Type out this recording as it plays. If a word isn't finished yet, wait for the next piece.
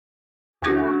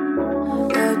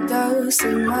dose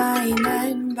of mind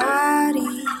and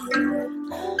body.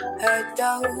 A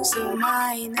dose of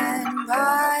mind and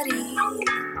body.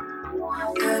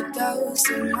 A dose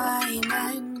of mind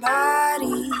and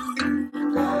body.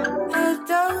 A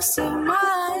dose of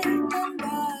mind and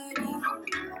body.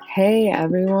 Hey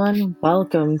everyone,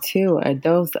 welcome to A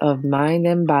Dose of Mind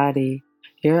and Body,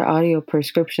 your audio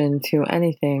prescription to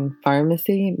anything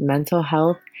pharmacy, mental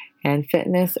health, and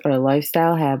fitness or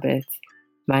lifestyle habits.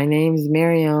 My name's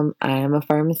Miriam. I am a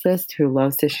pharmacist who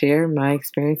loves to share my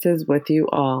experiences with you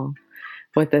all,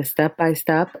 with a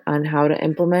step-by-step on how to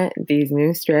implement these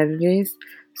new strategies,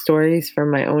 stories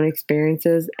from my own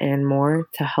experiences, and more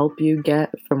to help you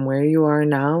get from where you are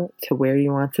now to where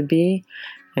you want to be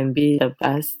and be the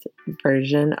best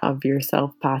version of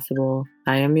yourself possible.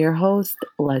 I am your host.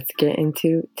 Let's get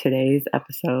into today's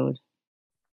episode.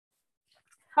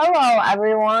 Hello,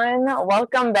 everyone.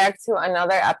 Welcome back to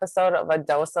another episode of A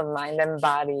Dose of Mind and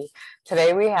Body.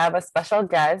 Today we have a special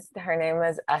guest. Her name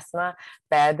is Asmaa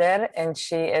Badr, and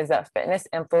she is a fitness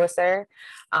influencer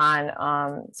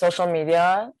on social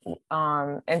media,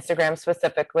 Instagram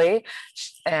specifically,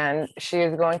 and she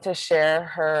is going to share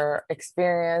her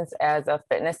experience as a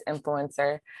fitness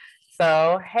influencer.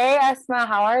 So, hey, Asmaa,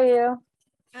 how are you?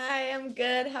 Hi, I'm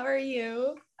good. How are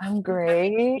you? I'm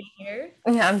great. Here.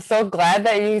 Yeah, I'm so glad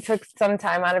that you took some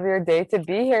time out of your day to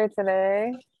be here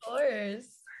today. Of course.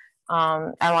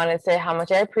 I want to say how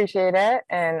much I appreciate it,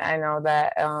 and I know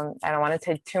that I don't want to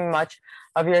take too much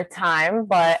of your time,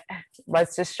 but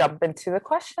let's just jump into the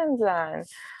questions then.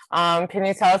 Can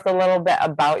you tell us a little bit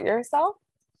about yourself?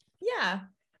 Yeah.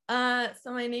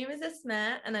 So my name is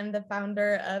Asmaa, and I'm the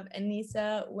founder of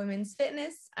Anissa Women's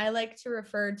Fitness. I like to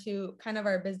refer to kind of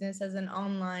our business as an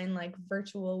online, like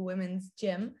virtual women's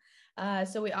gym.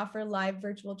 So we offer live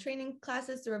virtual training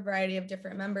classes through a variety of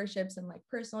different memberships and like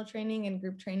personal training and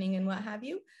group training and what have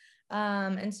you.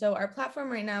 And so our platform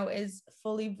right now is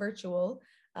fully virtual.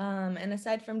 And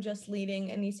aside from just leading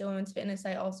Anissa Women's Fitness,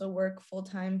 I also work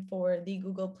full-time for the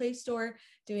Google Play Store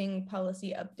doing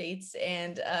policy updates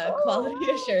and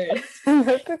quality assurance.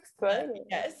 That's exciting.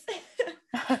 Yes.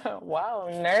 Wow,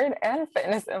 nerd and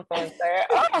fitness influencer.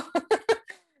 Oh,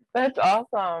 that's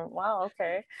awesome. Wow,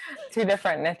 okay. Two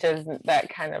different niches that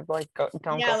kind of like don't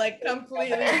go like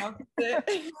completely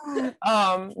opposite.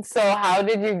 So how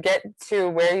did you get to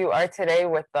where you are today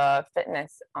with the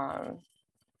fitness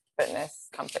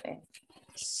company?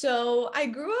 So I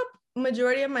grew up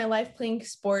majority of my life playing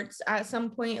sports. At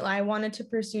some point, I wanted to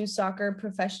pursue soccer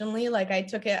professionally. Like I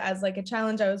took it as like a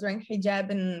challenge. I was wearing hijab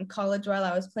in college while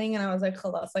I was playing, and I was like,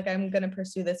 "Khalas, like I'm gonna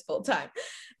pursue this full time."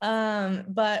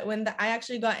 But when I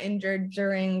actually got injured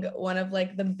during one of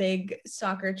like the big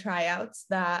soccer tryouts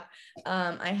that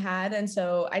I had, and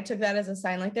so I took that as a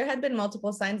sign. Like there had been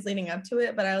multiple signs leading up to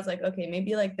it, but I was like, okay,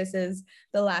 maybe like this is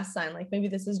the last sign. Like maybe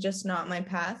this is just not my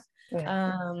path.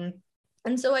 Yeah.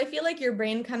 And so I feel like your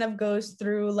brain kind of goes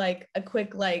through like a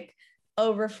quick, like,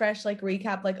 refresh, like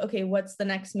recap, like, okay, what's the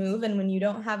next move? And when you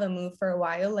don't have a move for a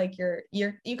while, like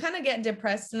you kind of get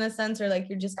depressed in a sense, or like,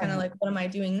 you're just kind of like, what am I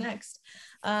doing next?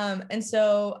 And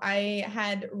so I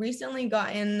had recently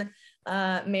gotten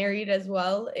married as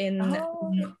well in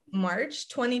March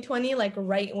 2020, like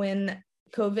right when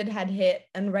COVID had hit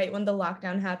and right when the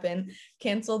lockdown happened,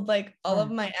 canceled like all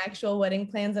of my actual wedding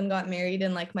plans and got married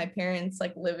in like my parents'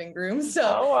 like living room. So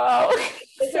wow.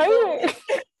 Yeah,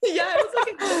 it was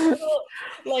like a difficult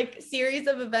like series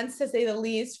of events to say the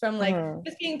least, from like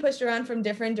just being pushed around from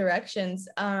different directions.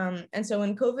 And so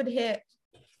when COVID hit,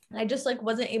 I just like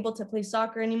wasn't able to play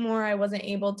soccer anymore. I wasn't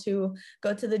able to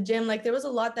go to the gym. Like there was a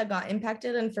lot that got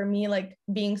impacted. And for me, like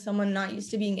being someone not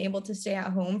used to being able to stay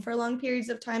at home for long periods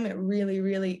of time, it really,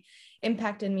 really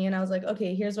impacted me. And I was like,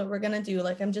 okay, here's what we're going to do.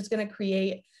 Like, I'm just going to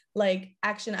create like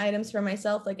action items for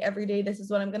myself. Like every day, this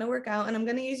is what I'm going to work out, and I'm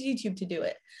going to use YouTube to do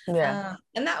it. Yeah.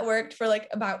 And that worked for like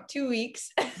about 2 weeks.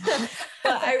 But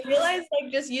I realized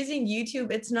like just using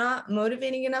YouTube, it's not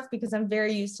motivating enough because I'm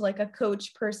very used to like a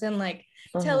coach person, like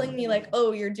telling me like,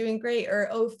 oh, you're doing great, or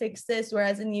oh, fix this.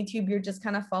 Whereas in YouTube, you're just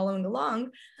kind of following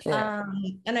along. Yeah.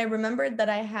 And I remembered that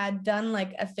I had done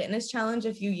like a fitness challenge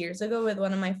a few years ago with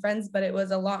one of my friends, but it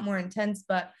was a lot more intense.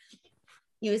 But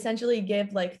you essentially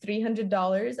give like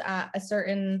 $300 at a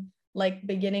certain like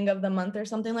beginning of the month or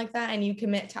something like that. And you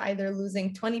commit to either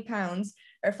losing 20 pounds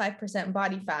or 5%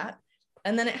 body fat.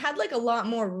 And then it had like a lot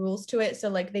more rules to it. So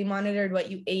like they monitored what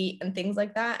you ate and things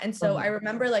like that. And so I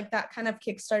remember like that kind of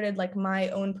kickstarted like my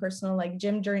own personal like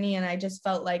gym journey. And I just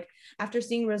felt like after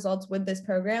seeing results with this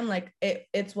program, like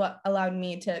it's what allowed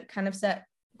me to kind of set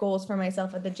goals for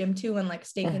myself at the gym too, and like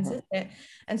stay consistent.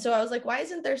 And so I was like, why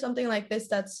isn't there something like this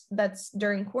that's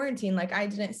during quarantine? Like I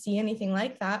didn't see anything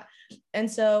like that. And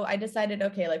so I decided,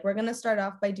 okay, like we're going to start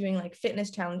off by doing like fitness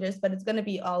challenges, but it's going to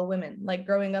be all women, like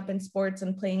growing up in sports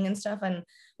and playing and stuff. And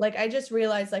like I just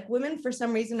realized like women for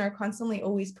some reason are constantly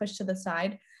always pushed to the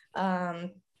side.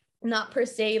 Not per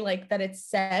se like that it's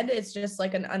said, it's just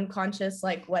like an unconscious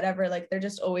like whatever, like they're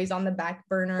just always on the back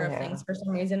burner of things for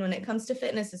some reason when it comes to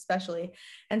fitness especially.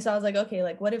 And so I was like, okay,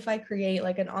 like what if I create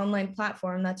like an online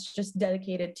platform that's just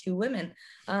dedicated to women?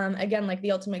 Again, like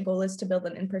the ultimate goal is to build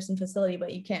an in-person facility,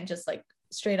 but you can't just like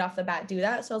straight off the bat do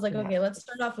that. So I was like, okay, let's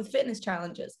start off with fitness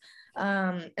challenges.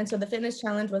 And so the fitness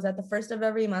challenge was at the first of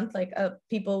every month, like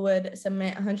people would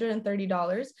submit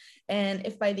 $130. And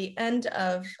if by the end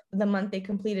of the month they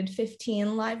completed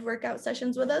 15 live workout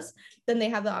sessions with us, then they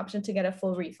have the option to get a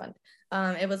full refund.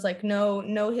 It was like no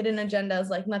hidden agendas,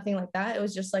 like nothing like that. It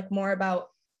was just like more about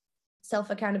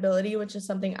self-accountability, which is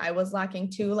something I was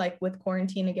lacking too, like with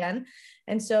quarantine again.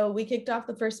 And so we kicked off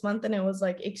the first month and it was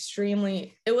like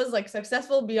it was like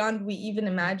successful beyond we even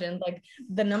imagined, like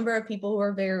the number of people who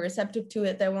were very receptive to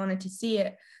it that wanted to see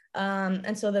it.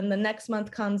 And so then the next month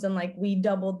comes and like we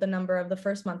doubled the number of the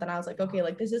first month. And I was like, okay,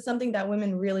 like this is something that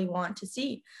women really want to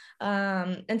see.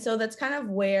 And so that's kind of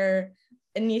where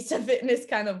Anissa Fitness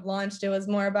kind of launched. It was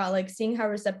more about like seeing how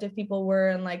receptive people were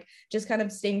and like just kind of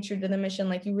staying true to the mission.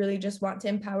 Like you really just want to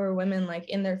empower women like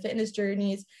in their fitness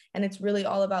journeys. And it's really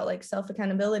all about like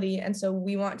self-accountability. And so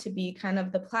we want to be kind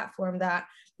of the platform that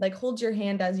like holds your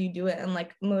hand as you do it and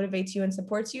like motivates you and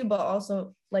supports you, but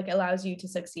also like allows you to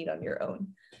succeed on your own.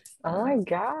 Oh my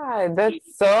God,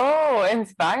 that's so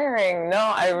inspiring. No,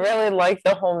 I really like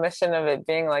the whole mission of it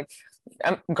being like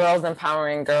girls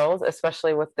empowering girls,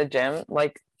 especially with the gym.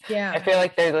 Like, I feel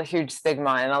like there's a huge stigma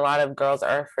and a lot of girls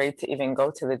are afraid to even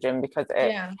go to the gym because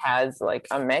it has like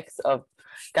a mix of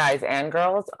guys and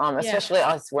girls, especially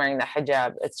us wearing the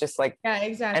hijab. It's just like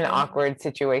an awkward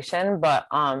situation. But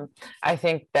I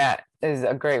think that is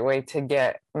a great way to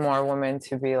get more women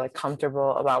to be like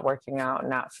comfortable about working out,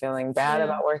 not feeling bad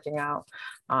about working out.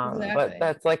 But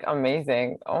that's like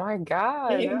amazing. Oh my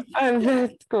God,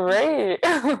 that's great.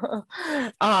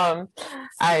 I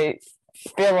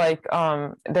feel like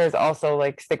there's also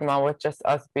like stigma with just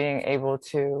us being able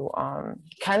to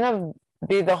kind of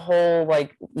be the whole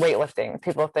like weightlifting.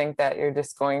 People think that you're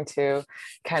just going to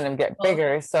kind of get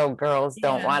bigger, so girls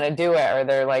don't want to do it, or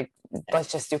they're like,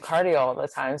 let's just do cardio all the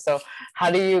time. So how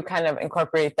do you kind of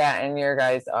incorporate that in your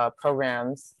guys'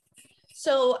 programs?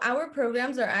 So our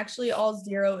programs are actually all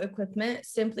zero equipment,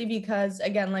 simply because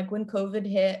again, like when COVID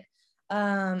hit,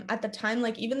 at the time,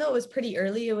 like even though it was pretty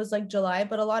early, it was like July,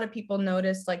 but a lot of people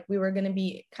noticed like we were going to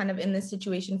be kind of in this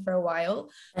situation for a while.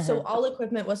 So all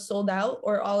equipment was sold out,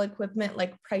 or all equipment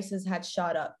like prices had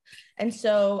shot up. And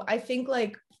so I think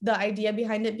like the idea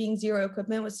behind it being zero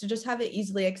equipment was to just have it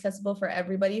easily accessible for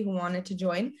everybody who wanted to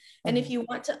join. And if you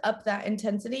want to up that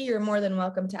intensity, you're more than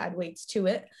welcome to add weights to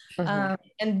it.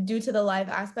 And due to the live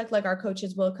aspect, like our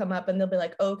coaches will come up and they'll be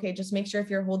like, oh, okay, just make sure if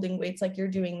you're holding weights, like you're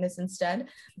doing this instead.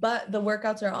 But the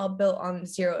workouts are all built on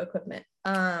zero equipment.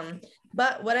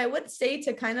 But what I would say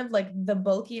to kind of like the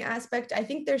bulky aspect, I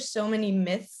think there's so many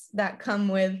myths that come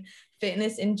with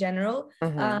fitness in general.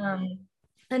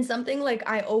 And something like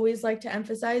I always like to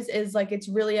emphasize is like, it's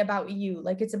really about you,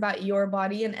 like it's about your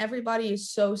body, and every body is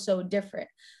so different.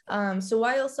 So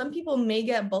while some people may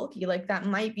get bulky, like that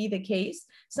might be the case,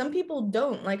 some people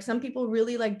don't. Like some people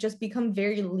really like just become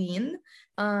very lean.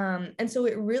 And so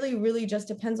it really just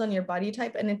depends on your body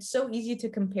type. And it's so easy to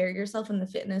compare yourself in the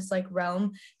fitness like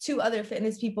realm to other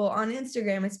fitness people on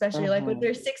Instagram, especially like with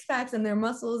their six packs and their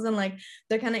muscles, and like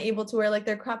they're kind of able to wear like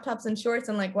their crop tops and shorts.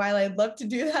 And like, while I'd love to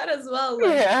do that as well,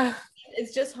 like,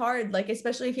 it's just hard, like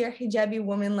especially if you're a hijabi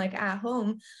woman like at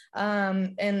home,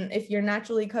 and if you're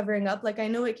naturally covering up, like I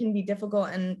know it can be difficult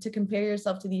and to compare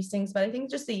yourself to these things, but I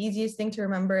think just the easiest thing to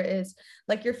remember is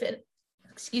like your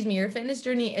fitness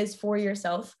journey is for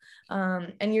yourself,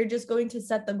 and you're just going to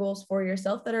set the goals for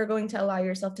yourself that are going to allow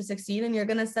yourself to succeed, and you're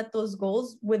going to set those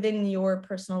goals within your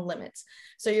personal limits.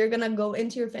 So you're going to go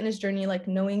into your fitness journey like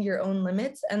knowing your own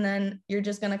limits, and then you're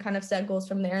just going to kind of set goals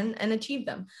from there and achieve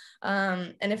them.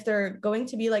 And if they're going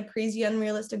to be like crazy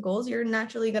unrealistic goals, you're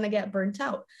naturally going to get burnt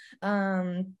out.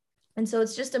 And so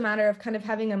it's just a matter of kind of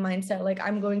having a mindset like,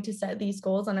 I'm going to set these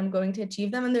goals and I'm going to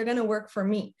achieve them, and they're going to work for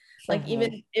me. Like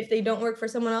even if they don't work for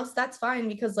someone else, that's fine,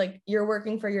 because like you're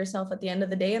working for yourself at the end of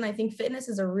the day. And I think fitness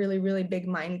is a really big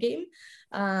mind game.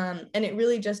 And it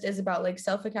really just is about like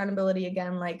self-accountability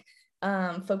again, like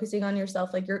focusing on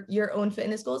yourself, like your own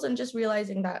fitness goals, and just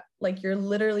realizing that like you're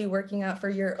literally working out for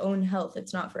your own health.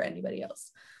 It's not for anybody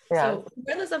else. So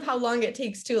regardless of how long it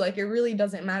takes too, like it really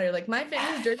doesn't matter. Like my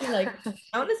fitness journey, like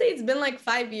I want to say it's been like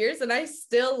 5 years and I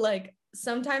still like,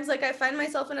 sometimes like I find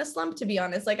myself in a slump, to be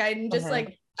honest. Like I'm just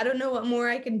like, I don't know what more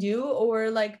I can do, or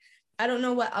like, I don't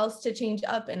know what else to change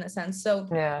up in a sense. So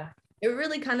it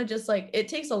really kind of just like, it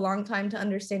takes a long time to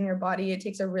understand your body. It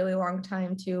takes a really long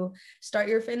time to start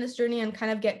your fitness journey and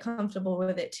kind of get comfortable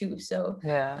with it too. So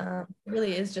it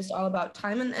really is just all about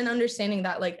time and understanding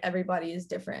that like everybody is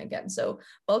different again. So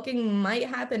bulking might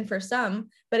happen for some,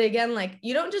 but again, like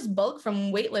you don't just bulk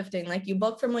from weightlifting, like you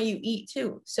bulk from what you eat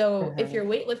too. So if you're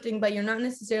weightlifting, but you're not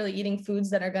necessarily eating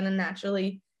foods that are going to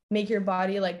naturally make your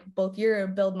body like bulkier or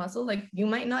build muscle, like you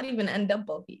might not even end up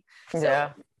bulky. So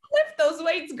lift those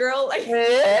weights, girl. Like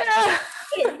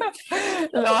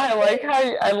no,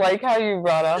 I like how you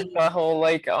brought up the whole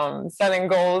like setting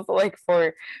goals like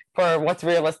for what's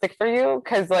realistic for you,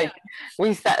 because like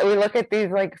we look at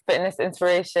these like fitness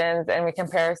inspirations and we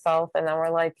compare ourselves, and then we're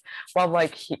like, well,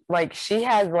 like she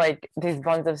has like these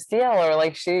buns of steel, or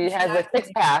like she has a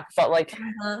six-pack, but like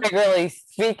figuratively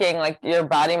speaking, like your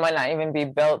body might not even be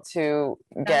built to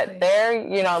get there,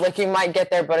 you know, like you might get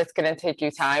there, but it's going to take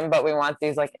you time. But we want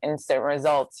these like instant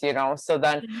results, you know, so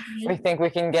then we think we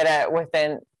can get it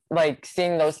within like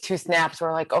seeing those 2 snaps.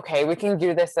 We're like, okay, we can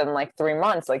do this in like 3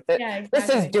 months, like this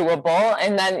is doable.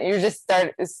 And then you just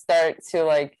start to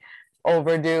like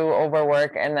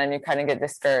overwork, and then you kind of get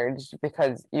discouraged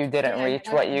because you didn't reach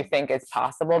what you think is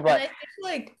possible. But and I think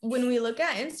like when we look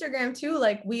at Instagram too,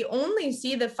 like we only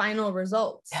see the final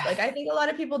results. Like I think a lot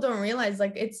of people don't realize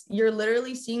like you're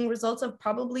literally seeing results of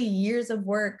probably years of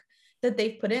work that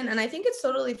they've put in. And I think it's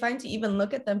totally fine to even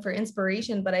look at them for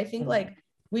inspiration, but I think like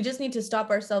we just need to stop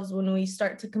ourselves when we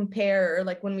start to compare, or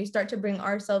like when we start to bring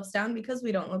ourselves down because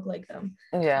we don't look like them.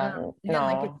 Again,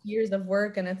 like it's years of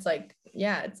work, and it's like,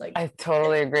 it's like, I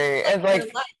totally agree. It's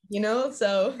like, life, you know,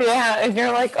 so and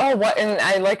you're like, oh, what? And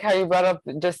I like how you brought up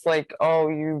just like, oh,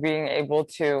 you being able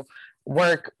to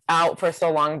work out for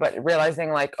so long, but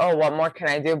realizing like, oh, what more can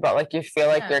I do? But like you feel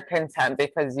like you're content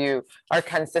because you are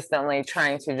consistently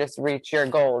trying to just reach your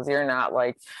goals. You're not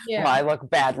like, well, I look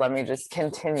bad, let me just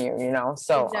continue, you know.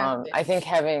 So I think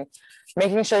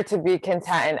making sure to be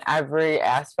content in every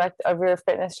aspect of your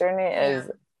fitness journey is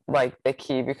like the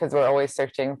key, because we're always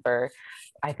searching for,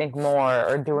 I think, more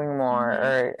or doing more,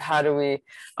 or how do we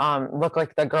look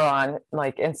like the girl on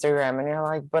like Instagram, and you're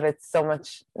like, but it's so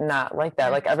much not like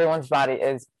that. Like everyone's body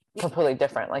is completely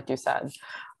different, like you said.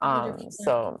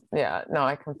 So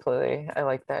I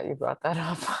like that you brought that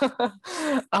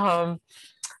up.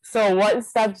 So what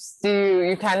steps do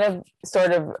you kind of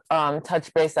sort of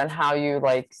touch base on how you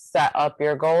like set up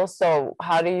your goals? So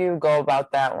how do you go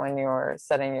about that when you're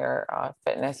setting your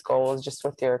fitness goals, just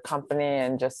with your company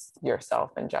and just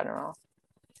yourself in general?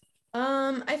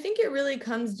 I think it really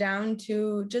comes down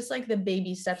to just like the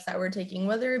baby steps that we're taking,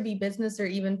 whether it be business or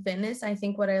even fitness. I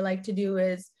think what I like to do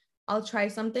is I'll try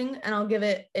something and I'll give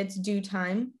it its due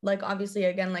time. Like obviously,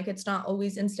 again, like it's not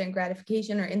always instant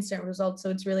gratification or instant results. So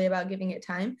it's really about giving it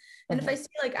time. And if I see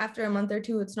like after a month or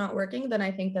two, it's not working, then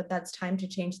I think that that's time to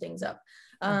change things up.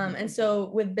 And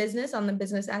so with business, on the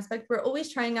business aspect, we're always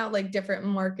trying out like different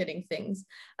marketing things.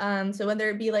 So whether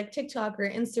it be like TikTok or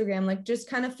Instagram, like just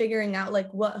kind of figuring out like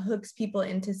what hooks people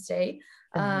in to stay.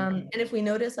 And if we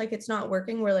notice like it's not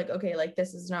working, we're like, okay, like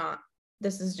this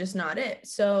is just not it.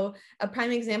 So a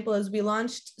prime example is we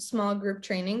launched small group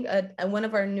training, one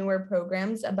of our newer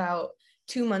programs about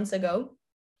 2 months ago.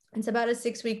 It's about a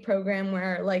 6-week program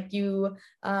where like you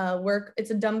work,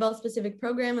 it's a dumbbell specific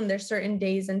program, and there's certain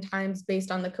days and times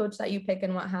based on the coach that you pick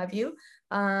and what have you.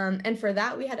 And for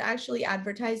that, we had actually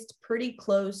advertised pretty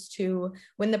close to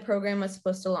when the program was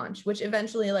supposed to launch, which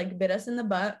eventually like bit us in the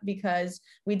butt because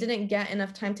we didn't get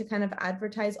enough time to kind of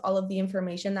advertise all of the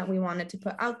information that we wanted to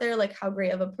put out there, like how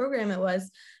great of a program it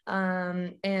was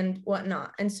and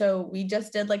whatnot. And so we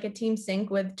just did like a team sync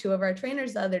with 2 of our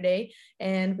trainers the other day,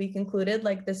 and we concluded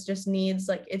like this just needs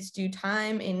like its due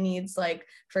time. It needs like,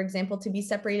 for example, to be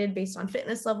separated based on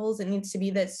fitness levels. It needs to be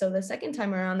this. So the second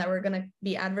time around that we're going to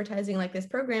be advertising like this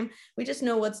program, we just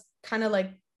know what's kind of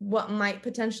like what might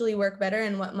potentially work better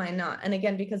and what might not. And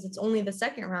again, because it's only the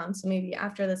second round, so maybe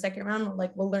after the second round,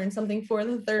 we'll learn something for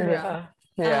the third round.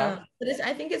 But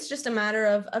I think it's just a matter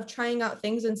of trying out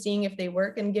things and seeing if they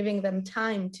work and giving them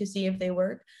time to see if they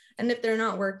work. And if they're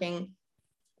not working,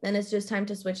 then it's just time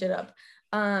to switch it up.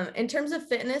 In terms of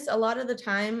fitness, a lot of the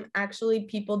time, actually,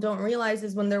 people don't realize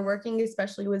is when they're working,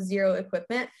 especially with zero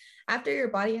equipment, after your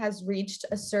body has reached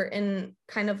a certain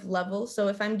kind of level. So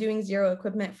if I'm doing zero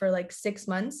equipment for like 6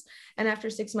 months, and after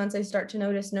 6 months, I start to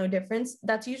notice no difference,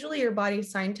 that's usually your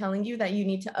body's sign telling you that you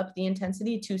need to up the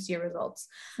intensity to see results.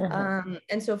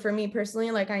 And so for me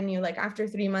personally, like I knew like after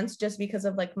 3 months, just because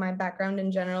of like my background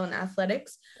in general in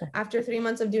athletics, after 3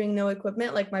 months of doing no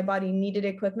equipment, like my body needed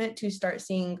equipment to start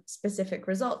seeing specific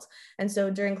results. And so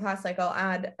during class, like I'll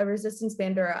add a resistance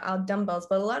band or I'll dumbbells,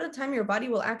 but a lot of time your body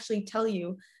will actually tell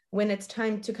you when it's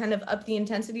time to kind of up the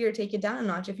intensity or take it down a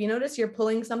notch. If you notice you're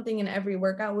pulling something in every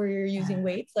workout where you're using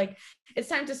weights, like it's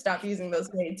time to stop using those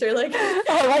weights, or like,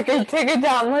 oh, like take it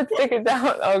down, let's take it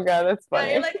down. Oh God, that's funny.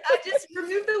 Yeah, you're like, I just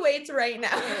remove the weights right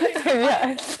now.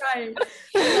 Yes. Like,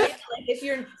 if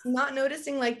you're not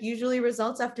noticing like usually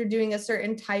results after doing a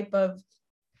certain type of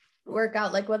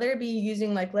workout, like whether it be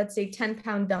using like, let's say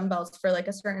 10-pound dumbbells for like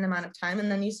a certain amount of time,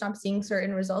 and then you stop seeing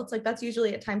certain results, like that's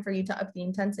usually a time for you to up the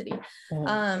intensity.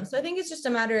 So I think it's just a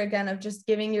matter again of just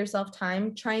giving yourself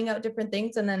time, trying out different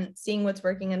things, and then seeing what's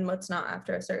working and what's not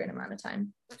after a certain amount of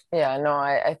time. Yeah, no,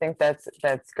 I think that's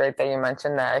great that you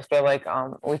mentioned that. I feel like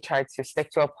we try to stick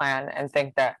to a plan and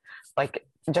think that like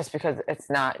just because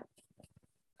it's not,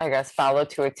 I guess,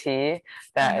 followed to a T,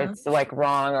 that it's like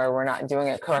wrong or we're not doing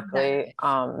it correctly.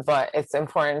 But it's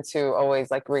important to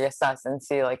always like reassess and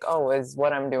see like, oh, is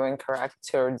what I'm doing correct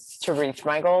to reach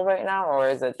my goal right now? Or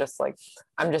is it just like,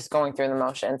 I'm just going through the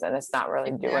motions and it's not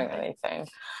really doing anything.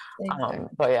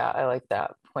 But yeah, I like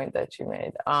that point that you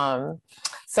made.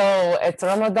 So it's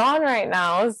Ramadan right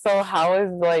now. So how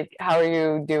are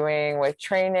you doing with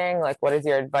training? Like, what is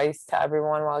your advice to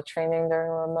everyone while training during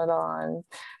Ramadan?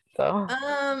 So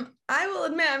I will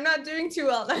admit I'm not doing too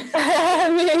well. Me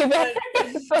either.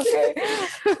 It's okay.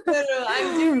 No,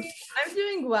 I'm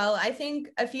doing well. I think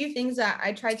a few things that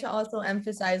I tried to also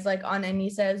emphasize, like on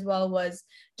Anissa as well, was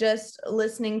just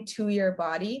listening to your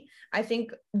body. I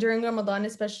think during Ramadan,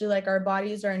 especially, like our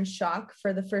bodies are in shock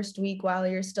for the first week while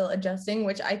you're still adjusting,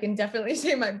 which I can definitely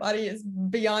say my body is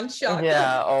beyond shock.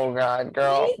 Yeah. Oh God,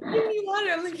 girl. Give me water.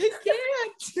 I'm like, I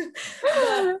can't.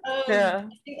 But, yeah.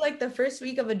 I think like the first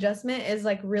week of adjustment is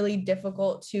like really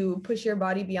difficult to push your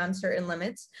body beyond certain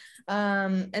limits.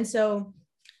 And so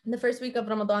the first week of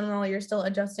Ramadan, while you're still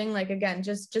adjusting, like again,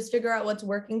 just figure out what's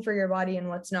working for your body and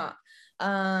what's not.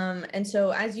 And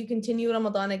so as you continue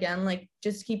Ramadan again, like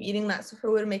just keep eating that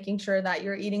suhoor, making sure that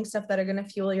you're eating stuff that are going to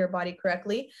fuel your body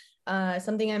correctly.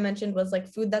 Something I mentioned was like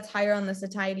food that's higher on the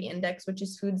satiety index, which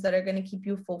is foods that are going to keep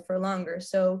you full for longer.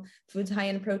 So foods high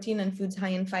in protein and foods high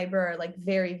in fiber are like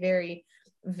very, very,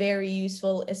 very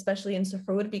useful, especially in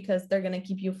suhoor, because they're going to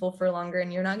keep you full for longer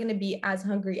and you're not going to be as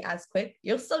hungry as quick.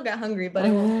 You'll still get hungry, but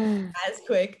it won't be as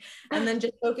quick. And then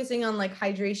just focusing on like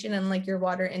hydration and like your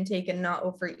water intake and not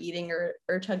overeating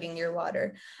or chugging your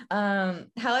water. How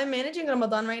I'm managing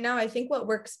Ramadan right now, I think what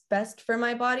works best for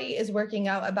my body is working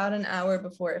out about an hour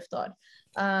before iftar.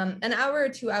 An hour or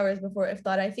 2 hours before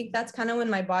iftar. I think that's kind of when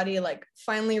my body like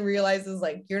finally realizes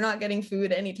like you're not getting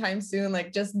food anytime soon,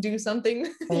 like just do something.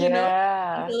 you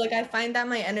know, so like I find that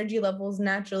my energy levels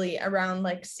naturally around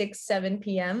like 6-7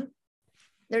 p.m.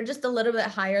 they're just a little bit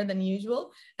higher than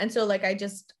usual, and so like I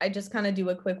just kind of do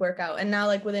a quick workout. And now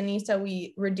like with Anissa,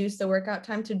 we reduced the workout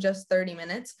time to just 30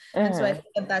 minutes, and so I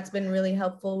think that's been really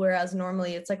helpful, whereas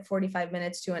normally it's like 45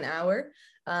 minutes to an hour.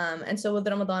 And so with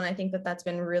Ramadan, I think that's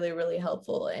been really, really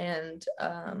helpful. And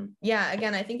yeah,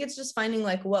 again, I think it's just finding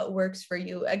like what works for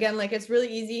you. Again, like it's really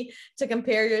easy to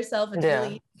compare yourself. It's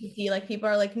really easy to see like people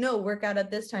are like, no, work out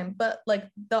at this time. But like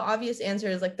the obvious answer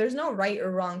is like, there's no right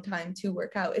or wrong time to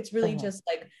work out. It's really just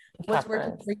like what's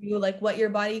working for you, like what your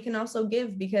body can also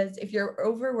give. Because if you're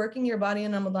overworking your body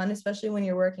in Ramadan, especially when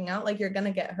you're working out, like you're going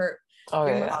to get hurt.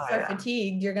 Your muscles are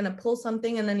fatigued. You're going to pull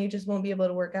something and then you just won't be able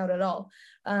to work out at all.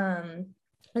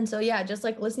 And so, yeah, just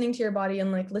like listening to your body and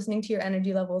like listening to your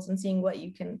energy levels and seeing what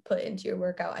you can put into your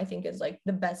workout, I think is like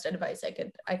the best advice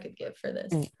I could give for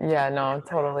this. Yeah, no,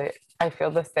 totally. I feel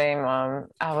the same.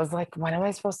 I was like, when am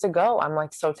I supposed to go? I'm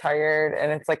like so tired, and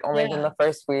it's like only been the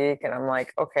first week, and I'm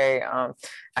like, okay,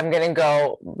 I'm gonna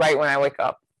go right when I wake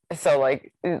up. So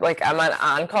like I'm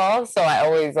on call, so I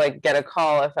always like get a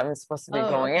call if I'm supposed to be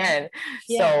going in.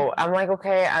 So I'm like,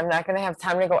 okay, I'm not gonna have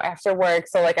time to go after work,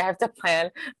 so like I have to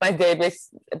plan my day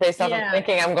based off of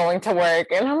thinking I'm going to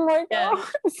work. And I'm like,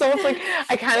 oh. So it's like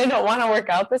I kind of don't want to work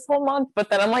out this whole month, but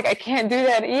then I'm like, I can't do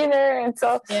that either. And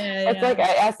so it's like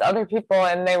I asked other people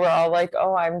and they were all like,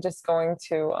 oh, I'm just going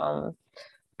to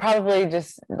probably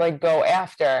just like go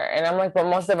after. And I'm like, but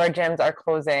most of our gyms are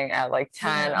closing at like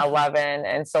 10, 11.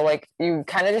 And so like you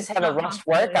kind of just have a rushed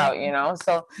workout, you know?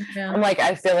 So I'm like,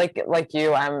 I feel like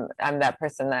you, I'm that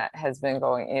person that has been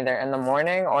going either in the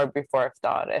morning or before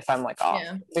iftar if I'm like off,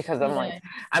 because I'm like,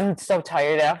 I'm so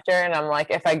tired after. And I'm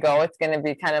like, if I go, it's going to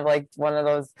be kind of like one of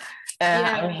those,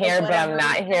 I'm here, but I'm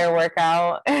not here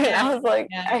workout. And I was like,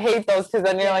 I hate those, because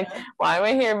then you're like, why am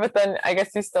I here? But then I guess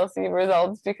you still see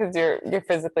results because you're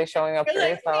physically showing up for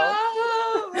yourself.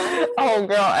 Oh,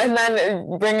 girl. And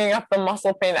then bringing up the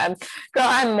muscle pain. And girl,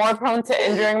 I'm more prone to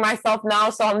injuring myself now.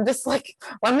 So I'm just like,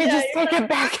 let me just take it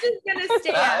back. I'm just gonna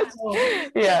stay at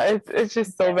home. Yeah, it's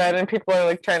just so bad. And people are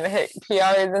like trying to hit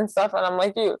PRs and stuff. And I'm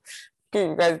like, you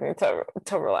guys need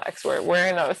to relax. We're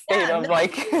in a state of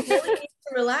like really need to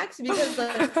relax, because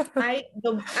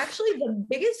actually the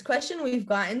biggest question we've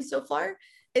gotten so far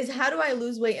is, how do I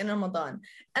lose weight in Ramadan?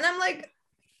 And I'm like,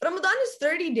 Ramadan is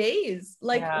 30 days.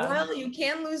 Like, while you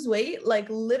can lose weight, like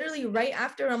literally right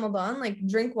after Ramadan, like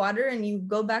drink water and you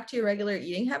go back to your regular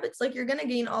eating habits, like you're gonna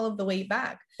gain all of the weight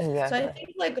back. So I think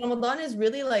like Ramadan is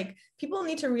really like, people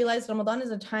need to realize Ramadan is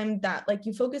a time that like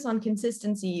you focus on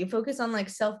consistency, you focus on like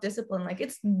self-discipline. Like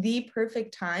it's the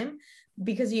perfect time,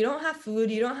 because you don't have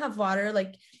food, you don't have water,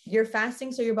 like you're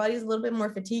fasting, so your body's a little bit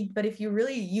more fatigued. But if you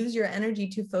really use your energy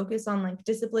to focus on like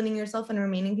disciplining yourself and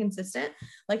remaining consistent,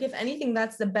 like if anything,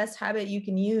 that's the best habit you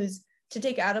can use to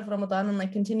take out of Ramadan and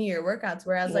like continue your workouts.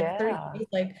 Whereas like 30 days,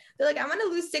 like they're like, I'm gonna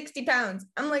lose 60 pounds.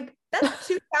 I'm like, that's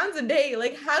 2 pounds a day.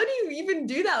 Like, how do you even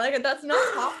do that? Like, that's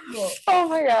not possible. Oh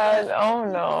my God. Oh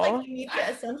no. Like you need the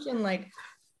assumption, like,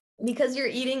 because you're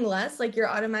eating less, like you're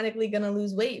automatically going to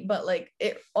lose weight. But like,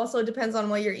 it also depends on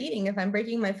what you're eating. If I'm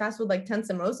breaking my fast with like 10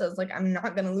 samosas, like I'm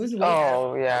not going to lose weight.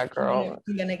 Oh yeah, girl.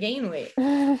 I'm going to gain weight.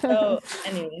 So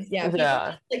anyways, people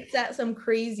just, like set some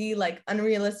crazy, like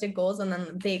unrealistic goals, and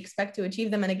then they expect to achieve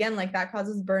them. And again, like that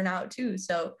causes burnout too.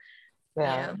 So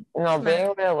no,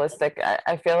 being realistic,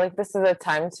 I feel like this is a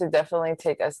time to definitely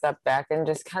take a step back and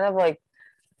just kind of like,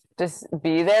 just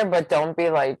be there, but don't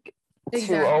be like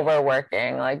too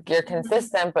overworking. Like you're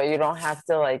consistent, but you don't have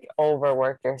to like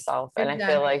overwork yourself. And I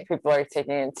feel like people are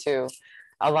taking it to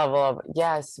a level of,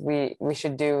 yes, we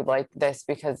should do like this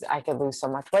because I could lose so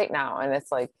much weight now. And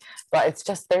it's like, but it's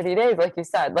just 30 days, like you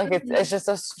said, like it's just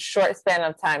a short span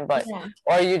of time. But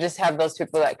or you just have those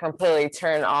people that completely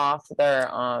turn off their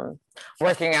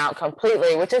working out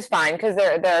completely, which is fine, because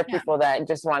there are people that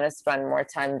just want to spend more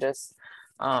time just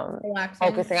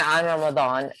focusing on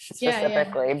Ramadan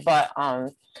specifically. But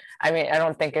I mean, I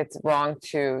don't think it's wrong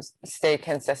to stay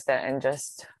consistent and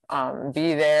just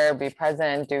be there, be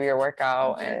present, do your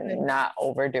workout, and not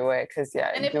overdo it. Because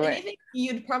and if anything,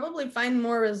 you'd probably find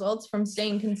more results from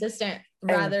staying consistent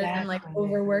rather than like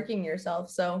overworking yourself.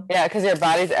 So yeah, because your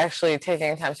body's actually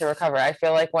taking time to recover. I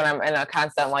feel like when I'm in a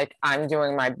constant, like I'm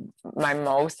doing my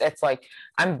most, it's like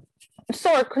I'm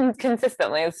sore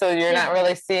consistently, so you're not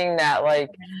really seeing that like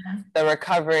the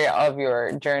recovery of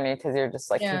your journey, because you're just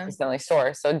like consistently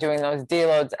sore. So doing those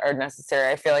deloads are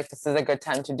necessary. I feel like this is a good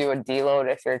time to do a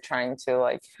deload if you're trying to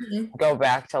like go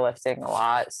back to lifting a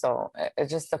lot. So it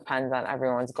just depends on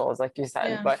everyone's goals, like you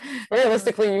said. But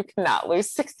realistically, you cannot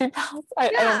lose 60 pounds. I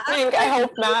don't think. I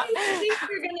hope not. What do you think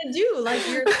you're gonna do? Like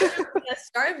you're gonna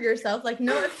starve yourself. Like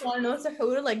no iftar, no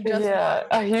sahur, like just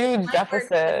a huge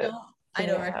deficit. I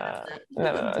don't recommend that.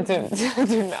 No,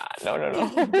 do not.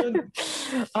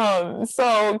 No.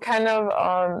 So kind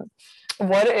of,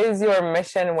 what is your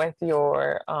mission with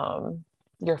your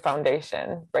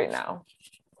foundation right now,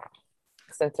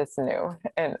 since it's new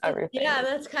and everything? Yeah,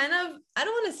 that's kind of, I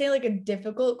don't want to say like a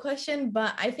difficult question,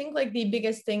 but I think like the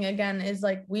biggest thing again is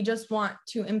like, we just want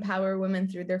to empower women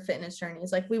through their fitness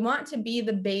journeys. Like we want to be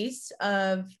the base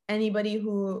of anybody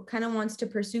who kind of wants to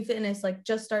pursue fitness, like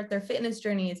just start their fitness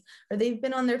journeys, or they've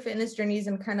been on their fitness journeys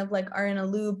and kind of like are in a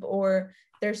loop, or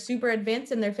they're super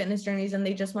advanced in their fitness journeys and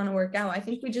they just want to work out. I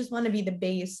think we just want to be the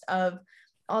base of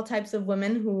all types of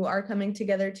women who are coming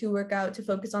together to work out, to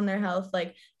focus on their health,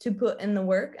 like to put in the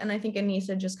work. And I think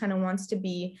Anissa just kind of wants to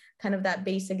be kind of that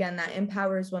base again, that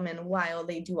empowers women while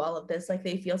they do all of this. Like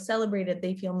they feel celebrated,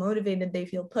 they feel motivated, they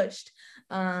feel pushed.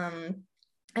 I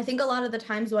think a lot of the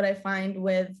times what I find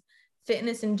with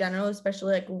fitness in general,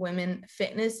 especially like women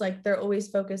fitness, like they're always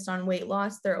focused on weight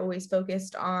loss. They're always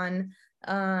focused on,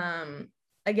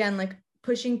 again, like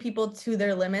pushing people to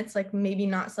their limits, like maybe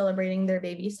not celebrating their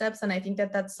baby steps. And I think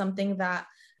that that's something that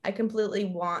I completely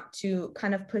want to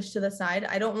kind of push to the side.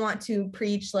 I don't want to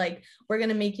preach like, we're going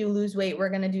to make you lose weight, we're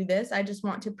going to do this. I just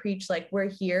want to preach like, we're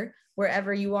here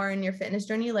wherever you are in your fitness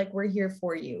journey, like we're here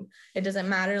for you. It doesn't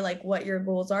matter like what your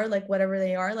goals are, like whatever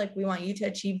they are, like we want you to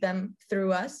achieve them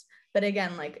through us. But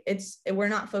again, like we're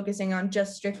not focusing on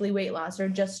just strictly weight loss or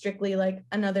just strictly like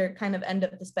another kind of end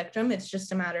of the spectrum. It's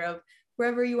just a matter of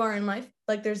wherever you are in life,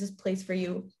 like there's this place for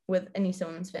you with Anissa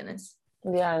Women's Fitness.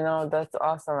 Yeah, no, that's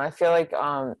awesome. I feel like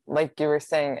you were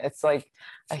saying, it's like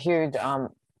a huge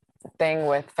thing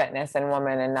with fitness and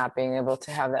women and not being able to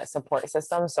have that support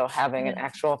system. So having an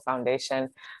actual foundation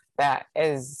that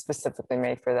is specifically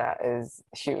made for that is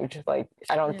huge. Like,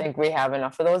 I don't think we have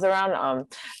enough of those around.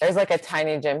 There's like a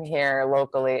tiny gym here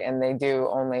locally, and they do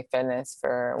only fitness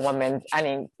for women,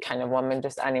 any kind of woman,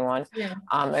 just anyone.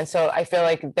 And so I feel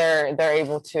like they're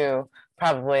able to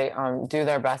probably do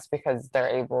their best because they're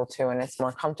able to, and it's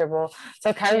more comfortable. So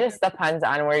it kind of just depends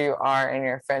on where you are in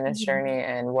your fitness journey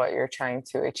and what you're trying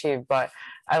to achieve. But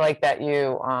I like that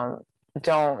you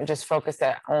don't just focus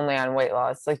it only on weight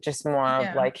loss, like just more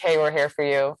of like, hey, we're here for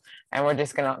you and we're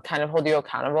just gonna kind of hold you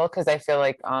accountable. Because I feel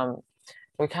like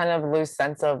we kind of lose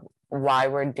sense of why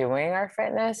we're doing our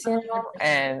fitness, you know,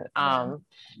 and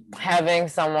having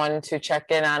someone to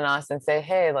check in on us and say,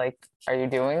 hey, like, are you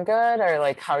doing good? Or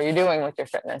like, how are you doing with your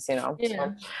fitness, you know?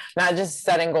 So not just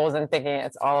setting goals and thinking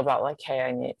it's all about like, hey,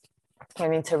 I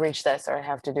need to reach this, or I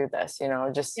have to do this, you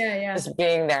know, just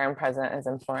being there and present is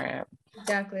important.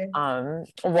 Exactly.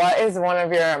 What is one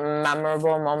of your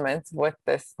memorable moments with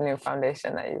this new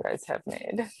foundation that you guys have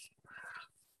made?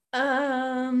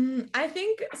 I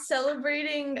think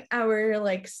celebrating our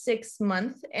like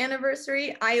 6-month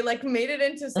anniversary, I like made it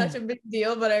into such a big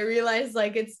deal, but I realized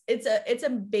like it's a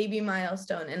baby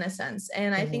milestone in a sense.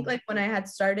 And I think like when I had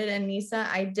started Anissa,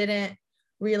 I didn't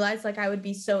realize like I would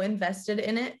be so invested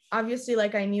in it. Obviously,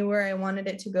 like I knew where I wanted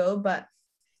it to go, but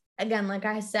again, like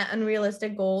I set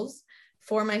unrealistic goals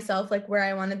for myself, like where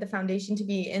I wanted the foundation to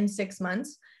be in 6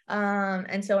 months.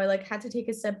 And so I like had to take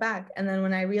a step back. And then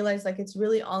when I realized like it's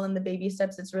really all in the baby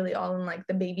steps, it's really all in like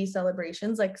the baby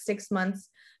celebrations, like 6 months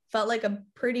felt like a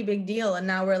pretty big deal. And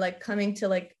now we're like coming to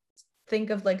like think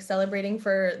of like celebrating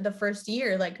for the first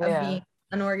year, like of being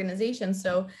an organization.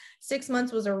 So 6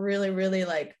 months was a really, really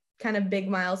like kind of big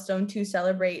milestone to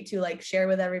celebrate, to like share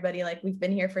with everybody, like we've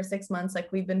been here for 6 months,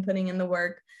 like we've been putting in the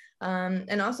work.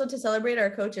 And also to celebrate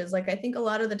our coaches. Like, I think a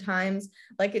lot of the times,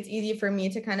 like it's easy for me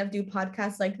to kind of do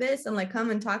podcasts like this and like come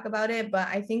and talk about it. But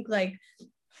I think like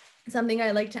something I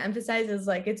like to emphasize is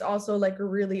like, it's also like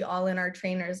really all in our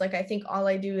trainers. Like, I think all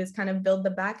I do is kind of build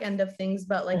the back end of things,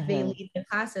 but like they lead the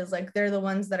classes, like they're the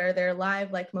ones that are there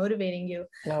live, like motivating you.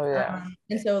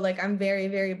 And so like, I'm very,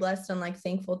 very blessed and like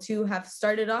thankful to have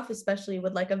started off, especially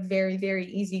with like a very, very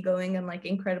easygoing and like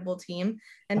incredible team,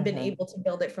 and been able to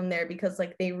build it from there, because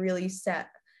like they really set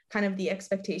kind of the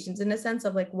expectations in a sense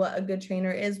of like what a good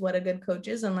trainer is, what a good coach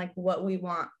is, and like what we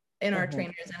want in our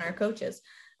trainers and our coaches.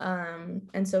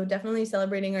 And so definitely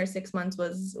celebrating our 6 months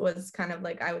was kind of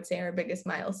like, I would say, our biggest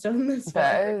milestone this fall.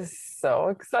 That is so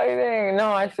exciting.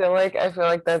 No, I feel like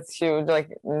that's huge. Like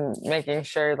making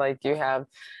sure like you have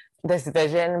this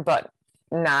vision, but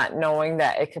not knowing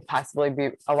that it could possibly be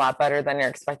a lot better than you're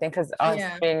expecting. Because us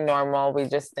being normal, we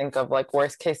just think of like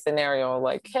worst case scenario,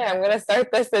 like, hey, I'm gonna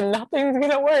start this and nothing's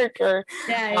gonna work, or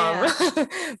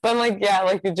but like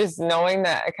like you just knowing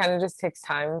that it kind of just takes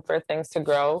time for things to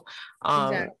grow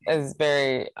is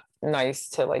very nice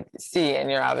to like see, and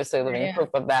you're obviously living proof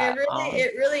of that.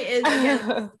 It really is.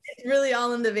 Again, it's really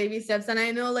all in the baby steps. And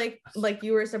I know like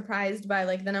you were surprised by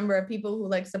like the number of people who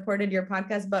like supported your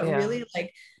podcast, but really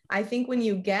like I think when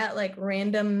you get like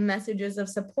random messages of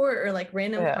support or like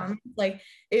random comments, like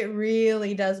it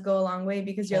really does go a long way,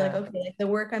 because you're like, okay, like the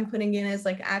work I'm putting in is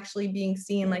like actually being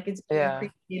seen, like it's being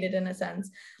appreciated in a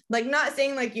sense. Like, not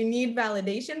saying like you need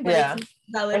validation, but it's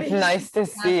validation. It's nice to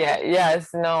see it.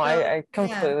 Yes, no, I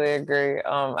completely agree.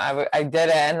 I did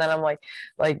it, and then I'm like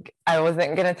I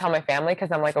wasn't gonna tell my family, because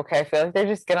I'm like, okay, I feel like they're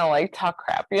just gonna like talk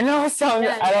crap, you know. So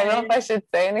I don't know if I should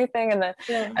say anything, and then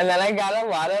I got a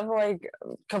lot of like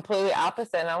completely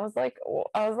opposite, and I was like,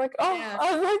 they're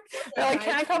like,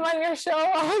 can I come on your show?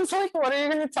 I was like, what are you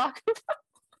gonna talk about?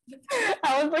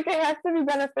 I was like, it has to be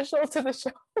beneficial to the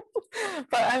show.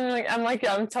 But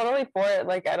I'm totally for it.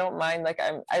 Like, I don't mind. Like,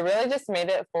 I really just made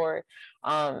it for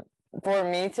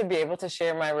me to be able to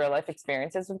share my real life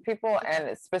experiences with people.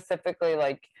 And specifically,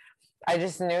 like, I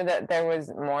just knew that there was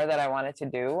more that I wanted to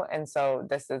do. And so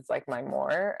this is like my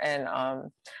more. And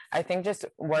I think just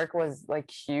work was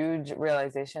like huge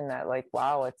realization that like,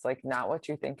 wow, it's like not what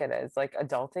you think it is. Like,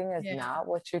 adulting is not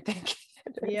what you think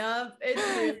Yep,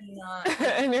 it's really not.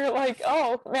 And you're like,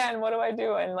 oh man, what do I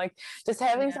do? And like just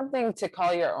having Yeah. something to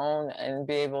call your own and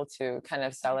be able to kind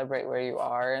of celebrate where you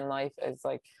are in life is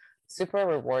like super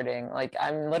rewarding. Like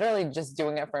I'm literally just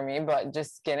doing it for me, but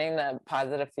just getting the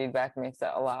positive feedback makes it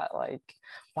a lot like,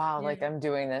 wow, like Yeah. I'm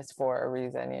doing this for a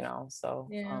reason, you know? So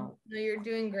Yeah. No, you're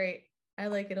doing great. I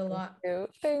like it a lot.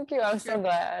 thank you. I'm so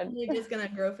glad. You're just gonna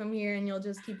grow from here, and you'll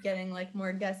just keep getting like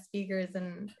more guest speakers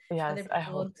and Yes, other I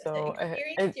people will hope get to so.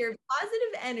 experience your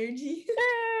positive energy.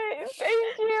 Yay,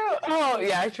 thank you. Oh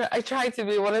yeah, I try to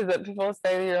be, what is it? People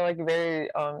say you're like very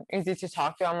easy to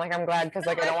talk to. I'm like, I'm glad because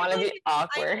like I don't want to feel be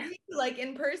awkward. I like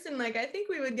in person, like I think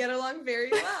we would get along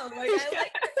very well. Like I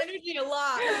like your energy a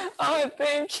lot. Oh,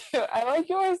 thank you. I like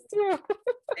yours too.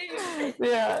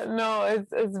 Yeah, no,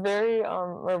 it's very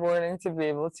rewarding to be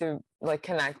able to like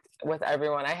connect with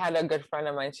everyone. I had a good friend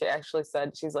of mine, she actually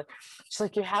said, she's like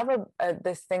you have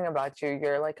this thing about you,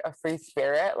 you're like a free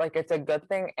spirit, like it's a good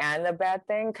thing and a bad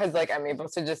thing because like I'm able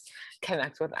to just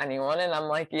connect with anyone, and I'm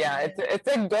like, yeah, it's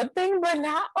a good thing but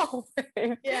not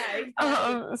always. Yeah,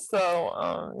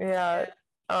 exactly. Yeah.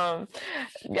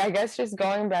 I guess just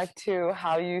going back to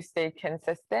how you stay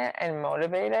consistent and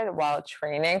motivated while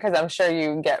training, because I'm sure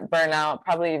you get burnout,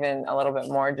 probably even a little bit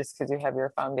more just because you have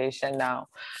your foundation now.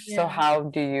 So Yeah. how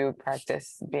do you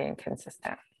practice being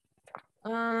consistent?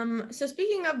 So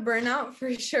speaking of burnout,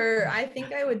 for sure, I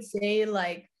think I would say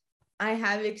like I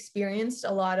have experienced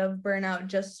a lot of burnout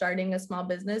just starting a small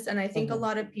business. And I think a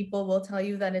lot of people will tell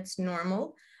you that it's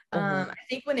normal. I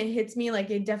think when it hits me, like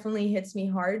it definitely hits me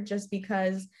hard just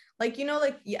because, like, you know,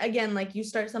 like again, like you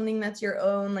start something that's your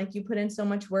own, like you put in so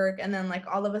much work, and then like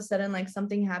all of a sudden, like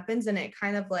something happens and it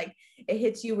kind of like it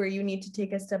hits you where you need to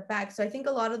take a step back. So I think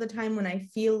a lot of the time when I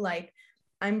feel like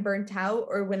I'm burnt out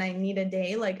or when I need a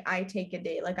day, like I take a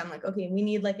day. Like I'm like, okay, we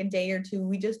need like a day or two.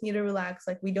 We just need to relax.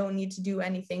 Like we don't need to do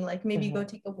anything. Like maybe go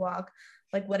take a walk,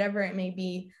 like whatever it may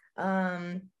be.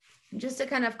 Just to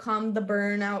kind of calm the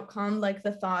burnout, calm like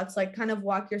the thoughts, like kind of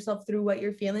walk yourself through what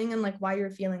you're feeling and like why you're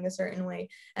feeling a certain way.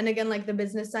 And again, like the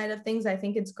business side of things, I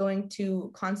think it's going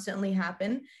to constantly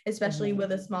happen, especially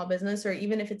with a small business or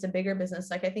even if it's a bigger business.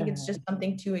 Like I think it's just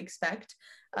something to expect.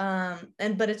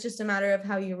 But it's just a matter of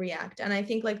how you react. And I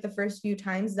think like the first few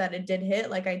times that it did hit,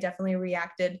 like I definitely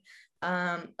reacted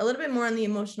a little bit more on the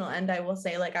emotional end. I will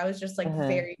say, like I was just like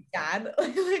very sad. Like I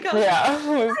was like, what's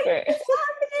happening?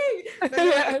 But no,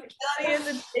 like, the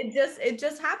reality is it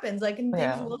just happens. Like and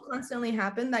things will constantly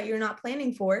happen that you're not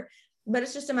planning for, but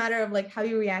it's just a matter of like how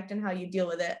you react and how you deal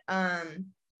with it.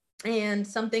 And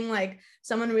something like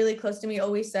someone really close to me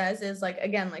always says is like,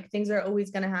 again, like things are always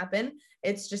going to happen.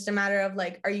 It's just a matter of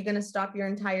like, are you going to stop your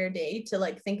entire day to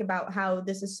like think about how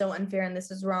this is so unfair and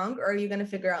this is wrong? Or are you going to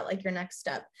figure out like your next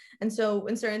step? And so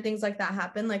when certain things like that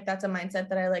happen, like that's a mindset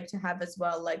that I like to have as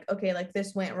well. Like, okay, like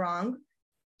this went wrong.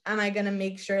 Am I going to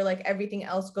make sure like everything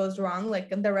else goes wrong, like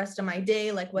the rest of my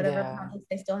day, like whatever projects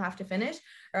I still have to finish?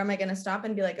 Or am I going to stop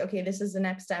and be like, okay, this is the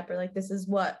next step, or like, this is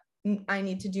what I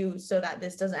need to do so that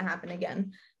this doesn't happen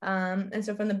again. And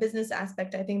so from the business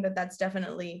aspect, I think that that's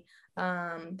definitely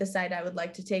the side I would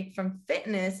like to take. From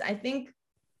fitness, I think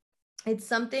it's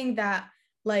something that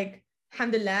like,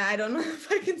 alhamdulillah, I don't know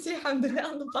if I can say alhamdulillah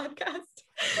on the podcast.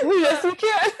 Yes, you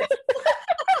can.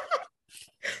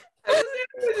 I wasn't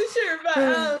really sure,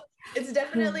 but it's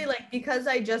definitely like because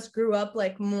I just grew up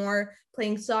like more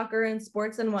playing soccer and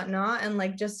sports and whatnot, and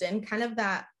like just in kind of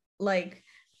that like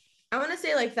I want to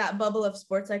say like that bubble of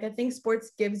sports. Like I think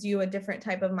sports gives you a different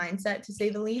type of mindset to say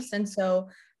the least. And so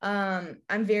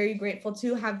I'm very grateful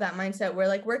to have that mindset where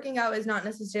like working out is not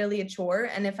necessarily a chore.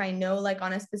 And if I know like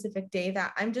on a specific day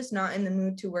that I'm just not in the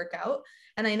mood to work out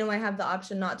and I know I have the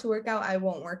option not to work out, I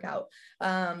won't work out.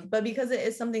 But because it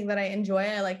is something that I enjoy,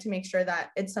 I like to make sure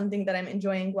that it's something that I'm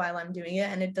enjoying while I'm doing it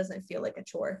and it doesn't feel like a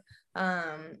chore.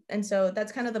 And so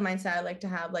that's kind of the mindset I like to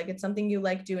have. Like it's something you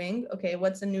like doing. Okay,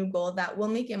 what's a new goal that will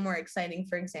make it more exciting,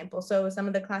 for example? So some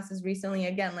of the classes recently,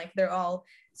 again, like they're all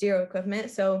zero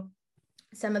equipment. So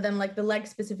some of them, like the leg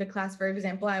specific class, for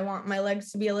example, I want my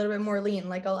legs to be a little bit more lean.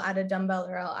 Like I'll add a dumbbell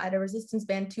or I'll add a resistance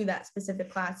band to that specific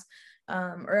class,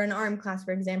 or an arm class,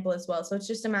 for example, as well. So it's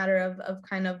just a matter of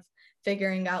kind of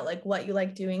figuring out like what you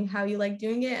like doing, how you like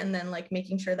doing it, and then like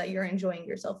making sure that you're enjoying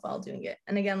yourself while doing it.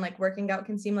 And again, like working out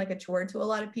can seem like a chore to a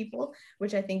lot of people,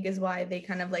 which I think is why they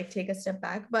kind of like take a step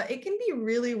back, but it can be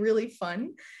really, really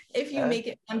fun if you make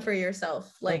it fun for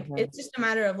yourself. Like it's just a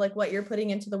matter of like what you're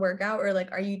putting into the workout, or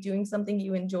like, are you doing something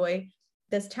you enjoy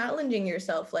that's challenging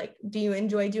yourself? Like, do you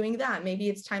enjoy doing that? Maybe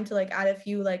it's time to like add a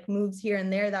few like moves here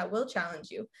and there that will challenge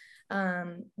you.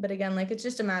 But again, like it's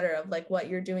just a matter of like what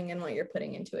you're doing and what you're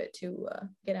putting into it to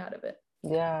get out of it.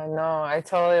 Yeah, no, I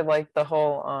totally like the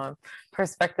whole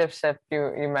perspective shift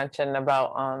you mentioned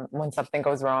about when something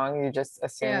goes wrong, you just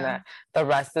assume Yeah. that the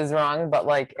rest is wrong, but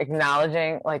like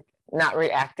acknowledging, like not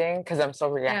reacting because I'm so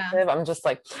Yeah. reactive. I'm just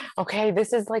like, okay,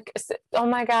 this is like, oh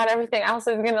my God, everything else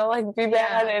is gonna like be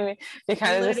bad, Yeah. and you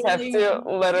kind of just have to Literally.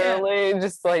 Yeah. literally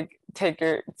just like take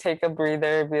a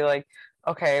breather, be like,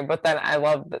 okay, but then I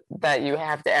love that you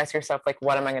have to ask yourself like,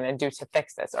 what am I gonna do to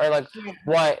fix this, or like Yeah.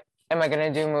 what am I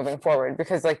going to do moving forward?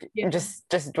 Because like Yeah.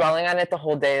 just dwelling on it the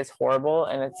whole day is horrible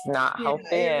and it's not Yeah.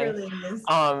 healthy. It And really is.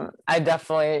 I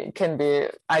definitely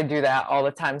I do that all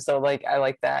the time. So like I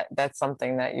like that that's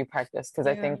something that you practice, because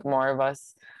I Yeah. think more of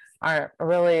us aren't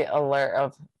really alert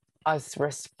of us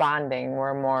responding.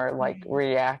 We're more like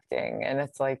reacting, and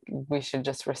it's like we should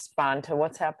just respond to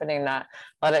what's happening, not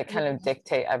let it kind Yeah. of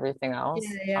dictate everything else.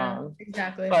 Yeah. Yeah.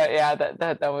 Exactly. But yeah,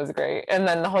 that was great. And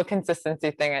then the whole consistency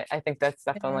thing, I think that's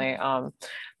Yeah. definitely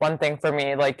one thing for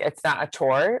me. Like it's not a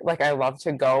chore. Like I love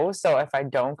to go. So if I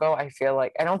don't go, I feel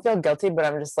like I don't feel guilty, but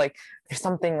I'm just like there's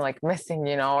something like missing,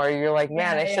 or you're like,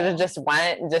 man, I should Yeah. have just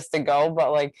went just to go.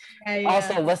 But like Yeah.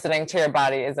 also Yeah. listening to your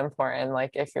body is important,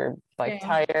 like if you're like Yeah.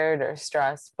 tired or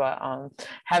stressed, but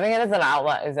having it as an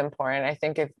outlet is important. I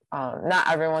think if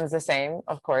not everyone's the same,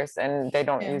 of course, and they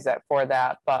don't Yeah. use it for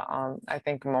that, but I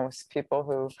think most people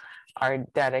who are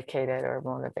dedicated or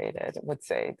motivated would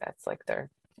say that's like their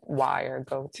why or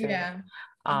go-to. Yeah.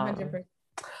 um 100%.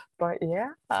 but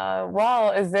yeah,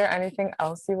 well, is there anything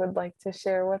else you would like to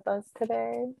share with us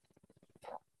today?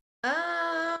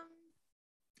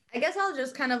 I guess I'll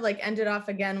just kind of like end it off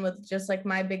again with just like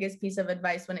my biggest piece of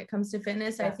advice when it comes to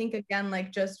fitness. I think again,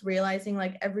 like just realizing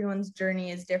like everyone's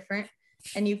journey is different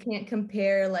and you can't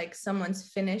compare like someone's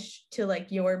finish to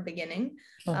like your beginning,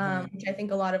 which I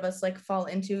think a lot of us like fall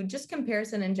into just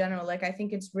comparison in general. Like I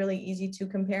think it's really easy to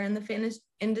compare in the fitness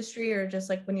industry, or just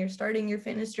like when you're starting your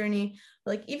fitness journey,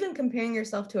 like even comparing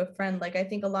yourself to a friend. Like I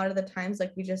think a lot of the times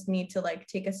like we just need to like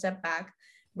take a step back,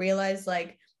 realize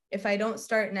like if I don't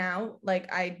start now,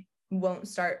 like I won't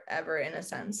start ever, in a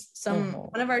sense.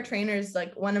 One of our trainers,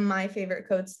 like one of my favorite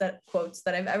quotes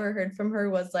that I've ever heard from her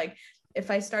was like,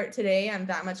 if I start today, I'm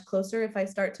that much closer. If I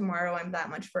start tomorrow, I'm that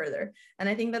much further. And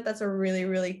I think that that's a really,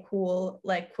 really cool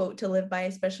like quote to live by,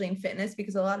 especially in fitness,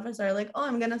 because a lot of us are like, oh,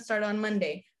 I'm going to start on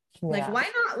Monday. Like, why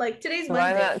not? Like today's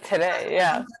Monday. Why not today?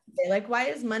 Yeah. Like, why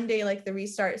is Monday like the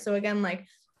restart? So again, like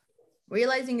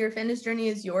realizing your fitness journey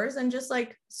is yours, and just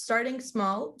like starting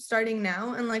small, starting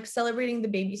now, and like celebrating the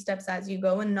baby steps as you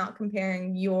go, and not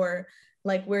comparing your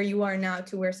like where you are now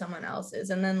to where someone else is.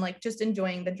 And then like just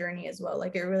enjoying the journey as well.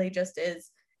 Like it really just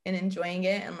is, and enjoying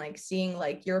it, and like seeing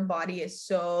like your body is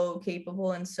so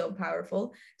capable and so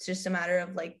powerful. It's just a matter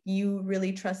of like you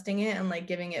really trusting it and like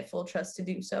giving it full trust to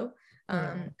do so.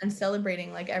 And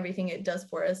celebrating like everything it does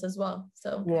for us as well.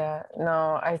 So yeah,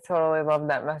 no, I totally love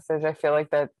that message. I feel like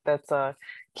that's a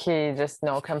key, just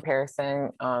no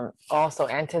comparison. Also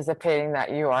anticipating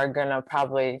that you are gonna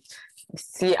probably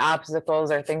see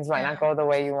obstacles or things might not go the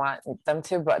way you want them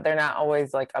to, but they're not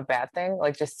always like a bad thing.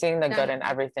 Like just seeing the good in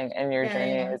everything in your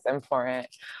journey is important.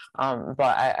 But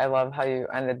I love how you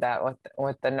ended that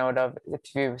with the note of if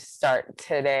you start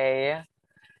today,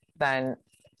 then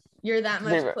you're that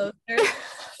much closer.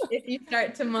 If you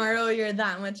start tomorrow, you're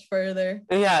that much further.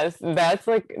 Yes,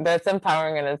 that's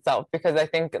empowering in itself, because I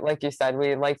think, like you said,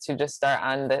 we like to just start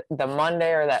on the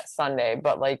Monday or that Sunday,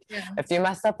 but like if you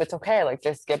mess up, it's okay. Like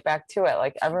just get back to it.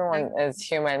 Like everyone is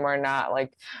human. We're not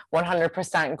like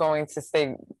 100% going to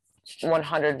stay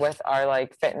 100 with our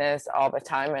like fitness all the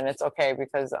time, and it's okay,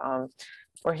 because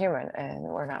we're human and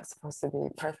we're not supposed to be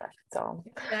perfect. So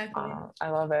I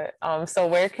love it. So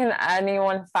where can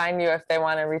anyone find you if they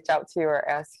want to reach out to you or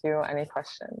ask you any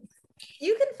questions?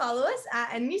 You can follow us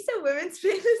at Anissa Women's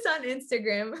Fitness on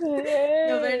Instagram.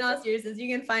 No, but in all seriousness, you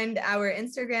can find our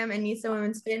Instagram, Anissa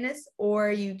Women's Fitness,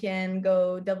 or you can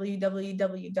go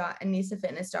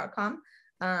www.anissafitness.com.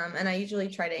 And I usually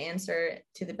try to answer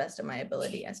to the best of my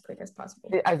ability as quick as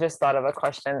possible. I just thought of a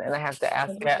question and I have to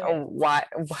ask it.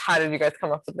 How did you guys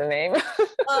come up with the name?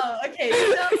 Oh, okay.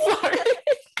 So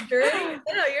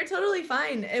no, you're totally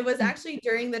fine. It was actually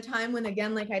during the time when,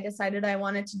 again, like I decided I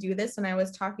wanted to do this, and I was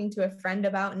talking to a friend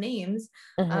about names.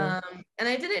 And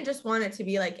I didn't just want it to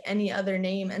be like any other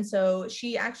name. And so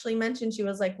she actually mentioned, she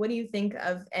was like, what do you think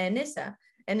of Anissa?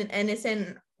 And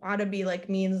Anissa ought to be like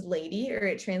means lady, or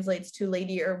it translates to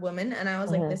lady or woman. And I was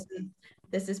like,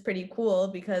 this is pretty cool,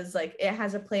 because like it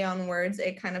has a play on words.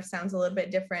 It kind of sounds a little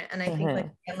bit different. And I think like,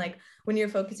 again, like when you're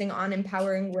focusing on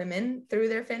empowering women through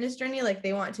their fitness journey, like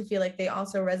they want to feel like they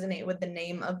also resonate with the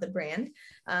name of the brand.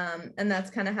 And that's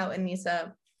kind of how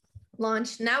Anissa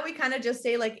launched. Now we kind of just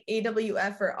say like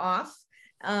AWF or off.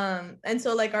 And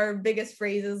so like our biggest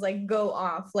phrase is like go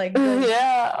off, like go.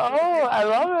 Yeah. Oh, I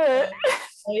love it.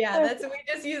 Oh yeah, we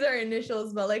just use our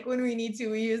initials, but like when we need to,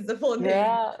 we use the full name.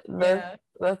 Yeah,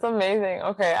 that's amazing.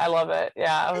 Okay, I love it.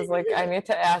 Yeah, I was like, I need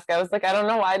to ask. I was like, I don't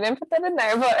know why I didn't put that in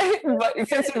there, but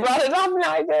since you brought it up,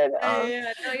 now I did.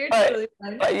 Yeah, no, you're totally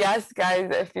fine. But yes, guys,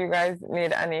 if you guys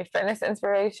need any fitness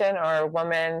inspiration or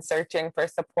women searching for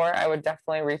support, I would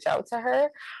definitely reach out to her.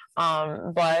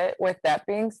 But with that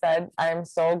being said, I'm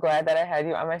so glad that I had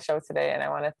you on my show today, and I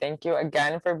want to thank you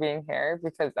again for being here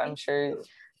because I'm sure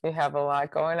you have a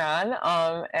lot going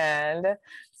on. And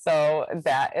so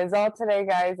that is all today,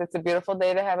 guys. It's a beautiful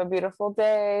day to have a beautiful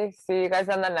day. See you guys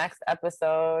on the next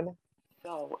episode.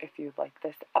 So if you like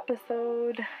this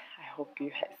episode, I hope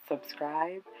you hit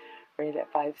subscribe, rate it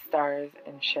 5 stars,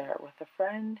 and share it with a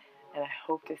friend. And I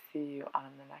hope to see you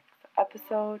on the next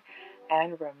episode.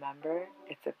 And remember,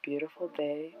 it's a beautiful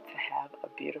day to have a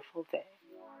beautiful day.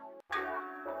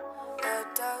 A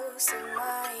dose of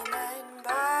mind and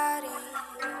body.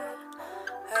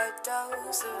 A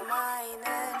dose of mind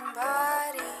and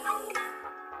body.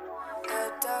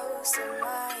 A dose of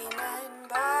mind.